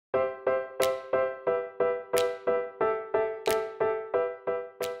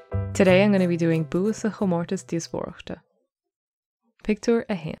Today I'm going to be doing buas a chomórtas díospóireachta. Pictiúr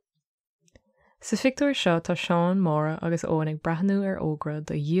a haon. Sa pictiúr seo tá Seán móra agus Owen ag breathnú ar ógra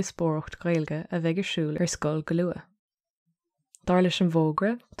do díospóireacht Gaeilge a bheith siúil ar scoil go luath. Dar leis an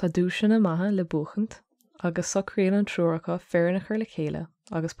bhógra tá dúiseanna maithe le buachant agus socraíonn an trúracha fearna chuir le chéile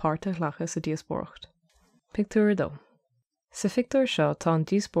agus páirte ghlacha sa díospóireacht. Pictiúr dó. Sa pictiúr seo tá an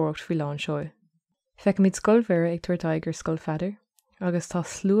díospóireacht faoi lán seoil. Feic míid scoil mhéara ag tuairteáig ar scoil feidir agus tá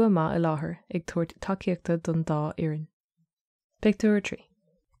slua maith i láthair ag tuairt tacaíochta don dá iarrainn. Pictiúr 3.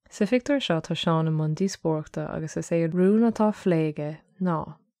 Sa pictiúr seo tá Seán an mbun díospóireachta agus is é rún atá phléige ná.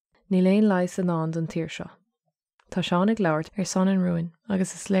 Ní léon leis an ná don tír seo. Tá Seán ag labhairt ar son an ruin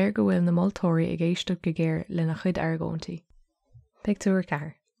agus is léir go bhfuil na moltóirí ag éisteach go géir lena chuid argóntaí. Pictiúr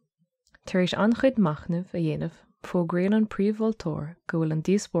 4. Tar éis an chuid machnamh a dhéanamh, fógraíonn an príomhmholtóir go bhfuil an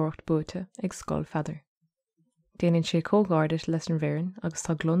díospóireacht buaite ag scoil feidir. Déanann sé cógáirdis leis an bhéireann agus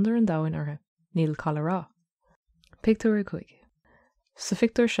tá glundar an domhain orthu, níl cailrá. Pictiúr 5. Sa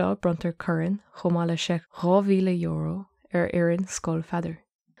pictiúr seo brontar cuireann chomá le seic €2,000 ar iarrainn scoil feidir.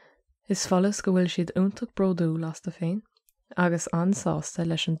 Is follas go bhfuil siad iontach bródú lasta féin agus ansásta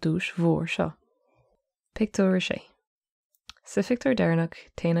leis an dúis mhór seo. Pictiúr 6. Sa pictiúr deireanach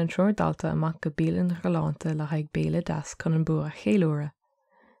téann an trúr dalta amach go bíleann ghalánta le haghaidh béle deas chun an bua chéiliúra,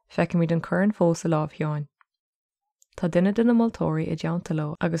 feicim míid an cuireann fós a lámh teáin. Tá duine den na moltóirí i dteannta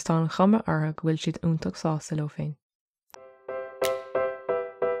leo agus tá an chuma orthu go bhfuil siad iontach sásta leo féin.